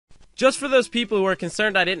Just for those people who are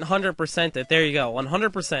concerned I didn't 100% it, there you go,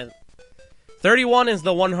 100%. 31 is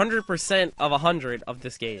the 100% of 100 of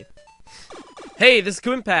this game. Hey, this is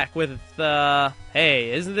KuuImpact with,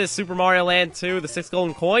 hey, isn't this Super Mario Land 2, the 6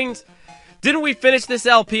 golden coins? Didn't we finish this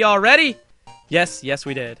LP already? Yes,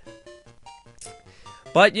 we did.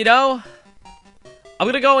 But, you know, I'm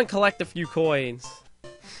gonna go and collect a few coins.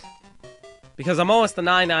 Because I'm almost to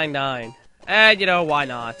 999. And, you know, why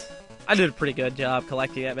not? I did a pretty good job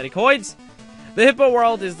collecting that many coins. The Hippo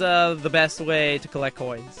World is the best way to collect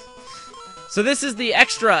coins. So this is the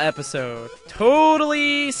extra episode.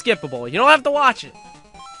 Totally skippable. You don't have to watch it.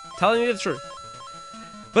 Telling you the truth.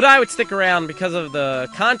 But I would stick around because of the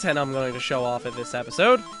content I'm going to show off in this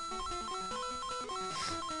episode.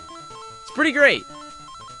 It's pretty great.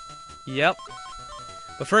 Yep.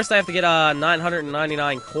 But first I have to get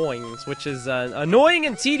 999 coins, which is annoying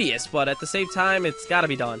and tedious, but at the same time, it's gotta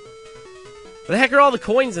be done. Where the heck are all the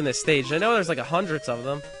coins in this stage? I know there's like hundreds of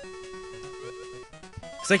them.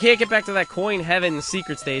 Because I can't get back to that coin heaven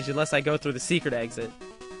secret stage unless I go through the secret exit.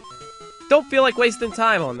 Don't feel like wasting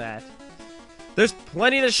time on that. There's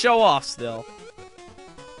plenty to show off still.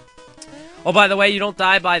 Oh, by the way, you don't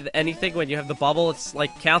die by anything when you have the bubble. It's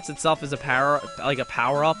like counts itself as a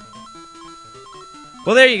power-up.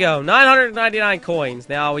 Well, there you go. 999 coins.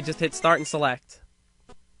 Now we just hit start and select.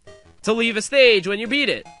 To leave a stage when you beat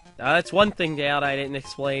it. That's one thing down I didn't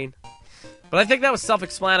explain. But I think that was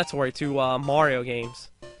self-explanatory to Mario games.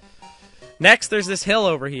 Next, there's this hill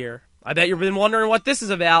over here. I bet you've been wondering what this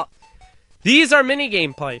is about. These are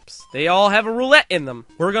minigame pipes. They all have a roulette in them.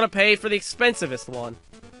 We're gonna pay for the expensivest one.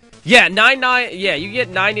 Yeah, you get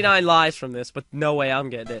 99 lives from this, but no way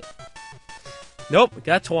I'm getting it. Nope,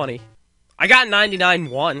 got 20. I got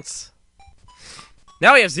 99 once.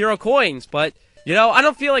 Now we have 0 coins, but, you know, I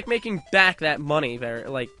don't feel like making back that money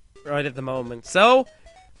right at the moment. So,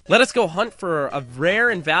 let us go hunt for a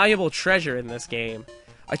rare and valuable treasure in this game.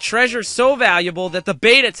 A treasure so valuable that the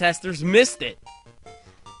beta testers missed it.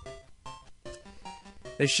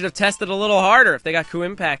 They should have tested a little harder. If they got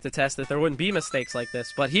KuuImpact to test it, there wouldn't be mistakes like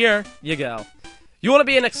this. But here you go. You want to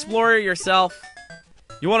be an explorer yourself?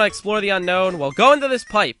 You want to explore the unknown? Well, go into this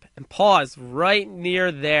pipe and pause right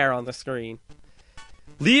near there on the screen.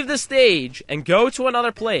 Leave the stage and go to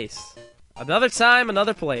another place. Another time,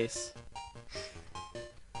 another place.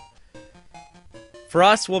 For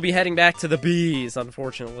us, we'll be heading back to the bees,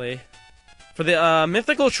 unfortunately. For the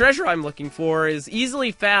mythical treasure I'm looking for is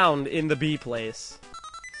easily found in the bee place.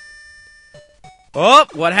 Oh,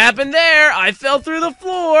 what happened there? I fell through the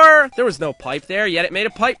floor! There was no pipe there, yet it made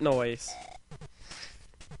a pipe noise.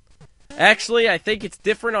 Actually, I think it's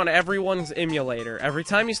different on everyone's emulator. Every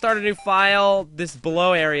time you start a new file, this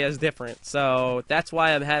below area is different. So, that's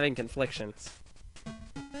why I'm having conflictions.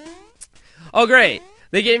 Oh, great!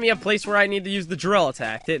 They gave me a place where I need to use the drill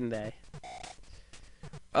attack, didn't they?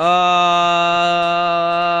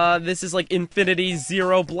 This is like Infinity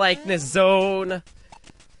Zero Blankness Zone.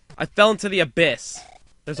 I fell into the abyss.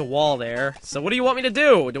 There's a wall there. So what do you want me to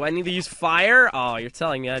do? Do I need to use fire? Oh, you're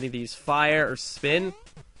telling me I need to use fire or spin?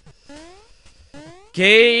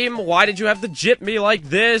 Game, why did you have to jip me like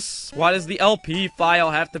this? Why does the LP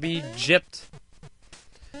file have to be jipped?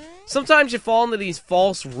 Sometimes you fall into these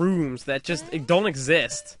false rooms that just don't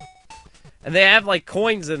exist. And they have, like,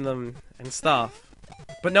 coins in them and stuff.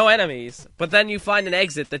 But no enemies. But then you find an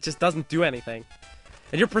exit that just doesn't do anything.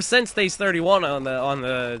 And your percent stays 31 on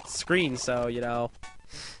the screen, so, you know.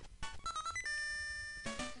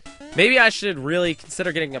 Maybe I should really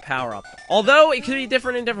consider getting a power-up. Although, it could be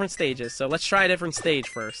different in different stages, so let's try a different stage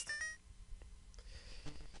first.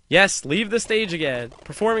 Yes, leave the stage again.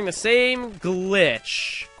 Performing the same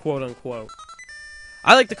glitch, quote-unquote.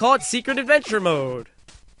 I like to call it Secret Adventure Mode.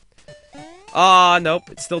 Nope,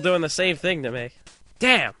 it's still doing the same thing to me.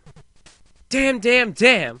 Damn.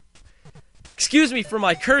 Damn. Excuse me for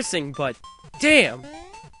my cursing, but damn.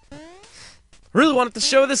 I really wanted to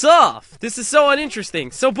show this off. This is so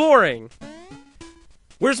uninteresting, so boring.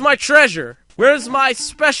 Where's my treasure? Where's my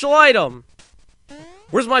special item?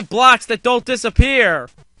 Where's my blocks that don't disappear?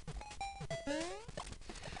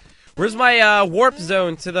 Where's my warp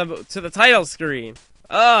zone to the title screen?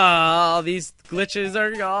 Oh, these glitches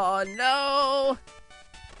are gone. No.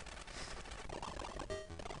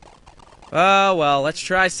 Oh, well, let's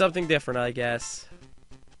try something different, I guess.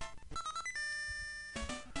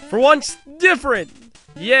 For once, different!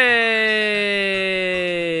 Yay!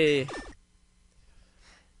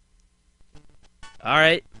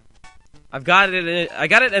 Alright. I got it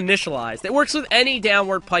initialized. It works with any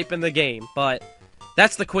downward pipe in the game, but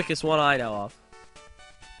that's the quickest one I know of.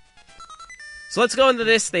 So let's go into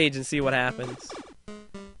this stage and see what happens.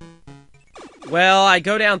 Well, I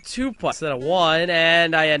go down 2 points instead of 1,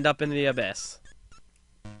 and I end up in the abyss.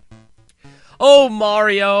 Oh,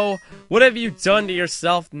 Mario! What have you done to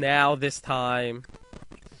yourself now this time?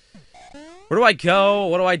 Where do I go?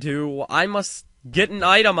 What do I do? I must get an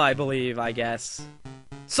item, I believe, I guess.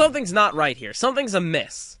 Something's not right here. Something's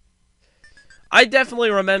amiss. I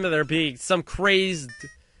definitely remember there being some crazed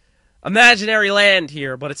imaginary land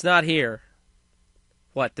here, but it's not here.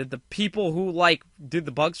 What, did the people who, did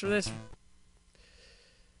the bugs for this?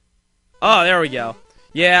 Oh, there we go.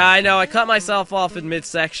 Yeah, I know, I cut myself off in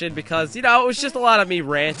midsection because, it was just a lot of me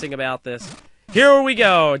ranting about this. Here we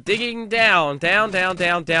go, digging down, down, down,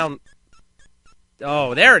 down, down.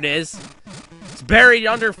 Oh, there it is. It's buried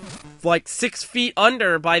under, 6 feet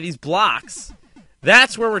under by these blocks.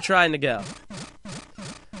 That's where we're trying to go.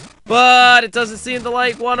 But it doesn't seem to,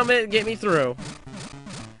 want to get me through.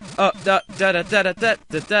 Oh,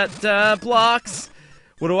 blocks.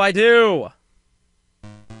 What do I do?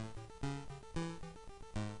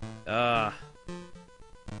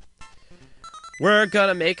 We're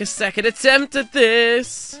gonna make a second attempt at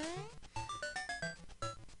this.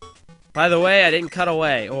 By the way, I didn't cut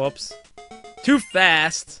away. Whoops. Too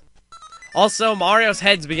fast. Also, Mario's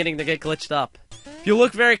head's beginning to get glitched up. If you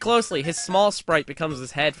look very closely, his small sprite becomes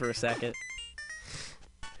his head for a second.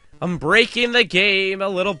 I'm breaking the game a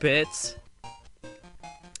little bit.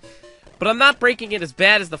 But I'm not breaking it as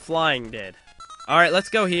bad as the flying did. Alright, let's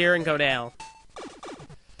go here and go down.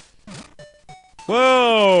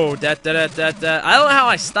 Whoa! I don't know how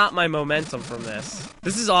I stop my momentum from this.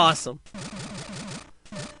 This is awesome.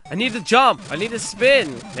 I need to jump. I need to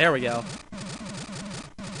spin. There we go.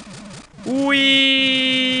 Whee!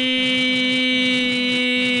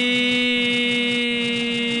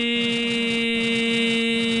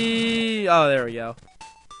 Oh, there we go.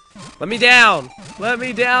 Let me down. Let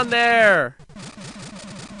me down there.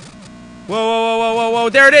 Whoa, whoa, whoa, whoa, whoa, whoa.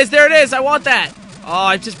 There it is. There it is. I want that. Oh,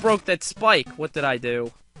 I just broke that spike. What did I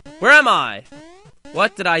do? Where am I?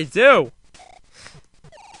 What did I do?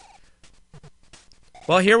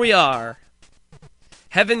 Well, here we are.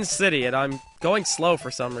 Heaven City, and I'm going slow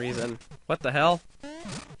for some reason. What the hell?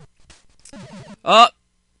 I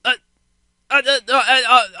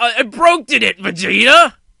broke it,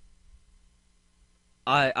 Vegeta!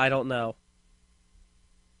 I don't know.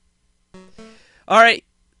 Alright,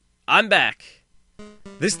 I'm back.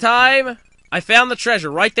 This time, I found the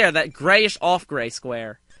treasure right there, that grayish off-gray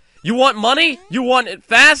square. You want money? You want it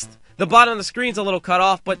fast? The bottom of the screen's a little cut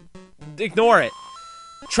off, but ignore it.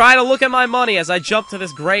 Try to look at my money as I jump to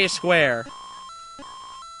this grayish square.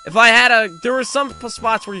 If I had there were some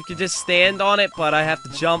spots where you could just stand on it, but I have to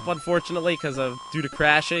jump, unfortunately, due to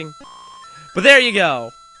crashing. But there you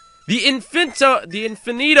go. The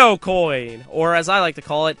Infin-o-Coin, or as I like to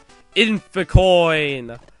call it,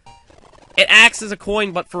 Infin-o-Coin. It acts as a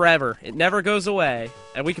coin, but forever. It never goes away.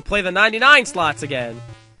 And we can play the 99 slots again.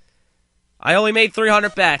 I only made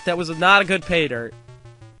 300 back. That was not a good pay dirt.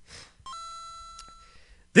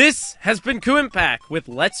 This has been KuuImpact with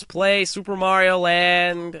Let's Play Super Mario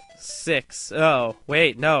Land 6. Oh,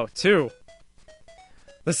 wait, no, 2.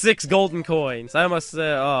 The 6 golden coins. I almost,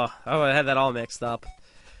 I had that all mixed up.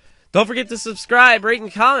 Don't forget to subscribe, rate,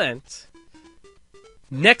 and comment.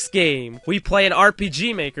 Next game, we play an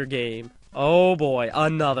RPG Maker game. Oh boy,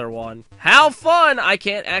 another one. How fun! I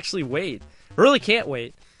can't actually wait. Really can't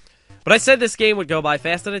wait. But I said this game would go by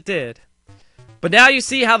fast, and it did. But now you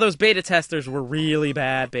see how those beta testers were really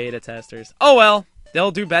bad beta testers. Oh well,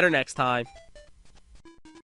 they'll do better next time.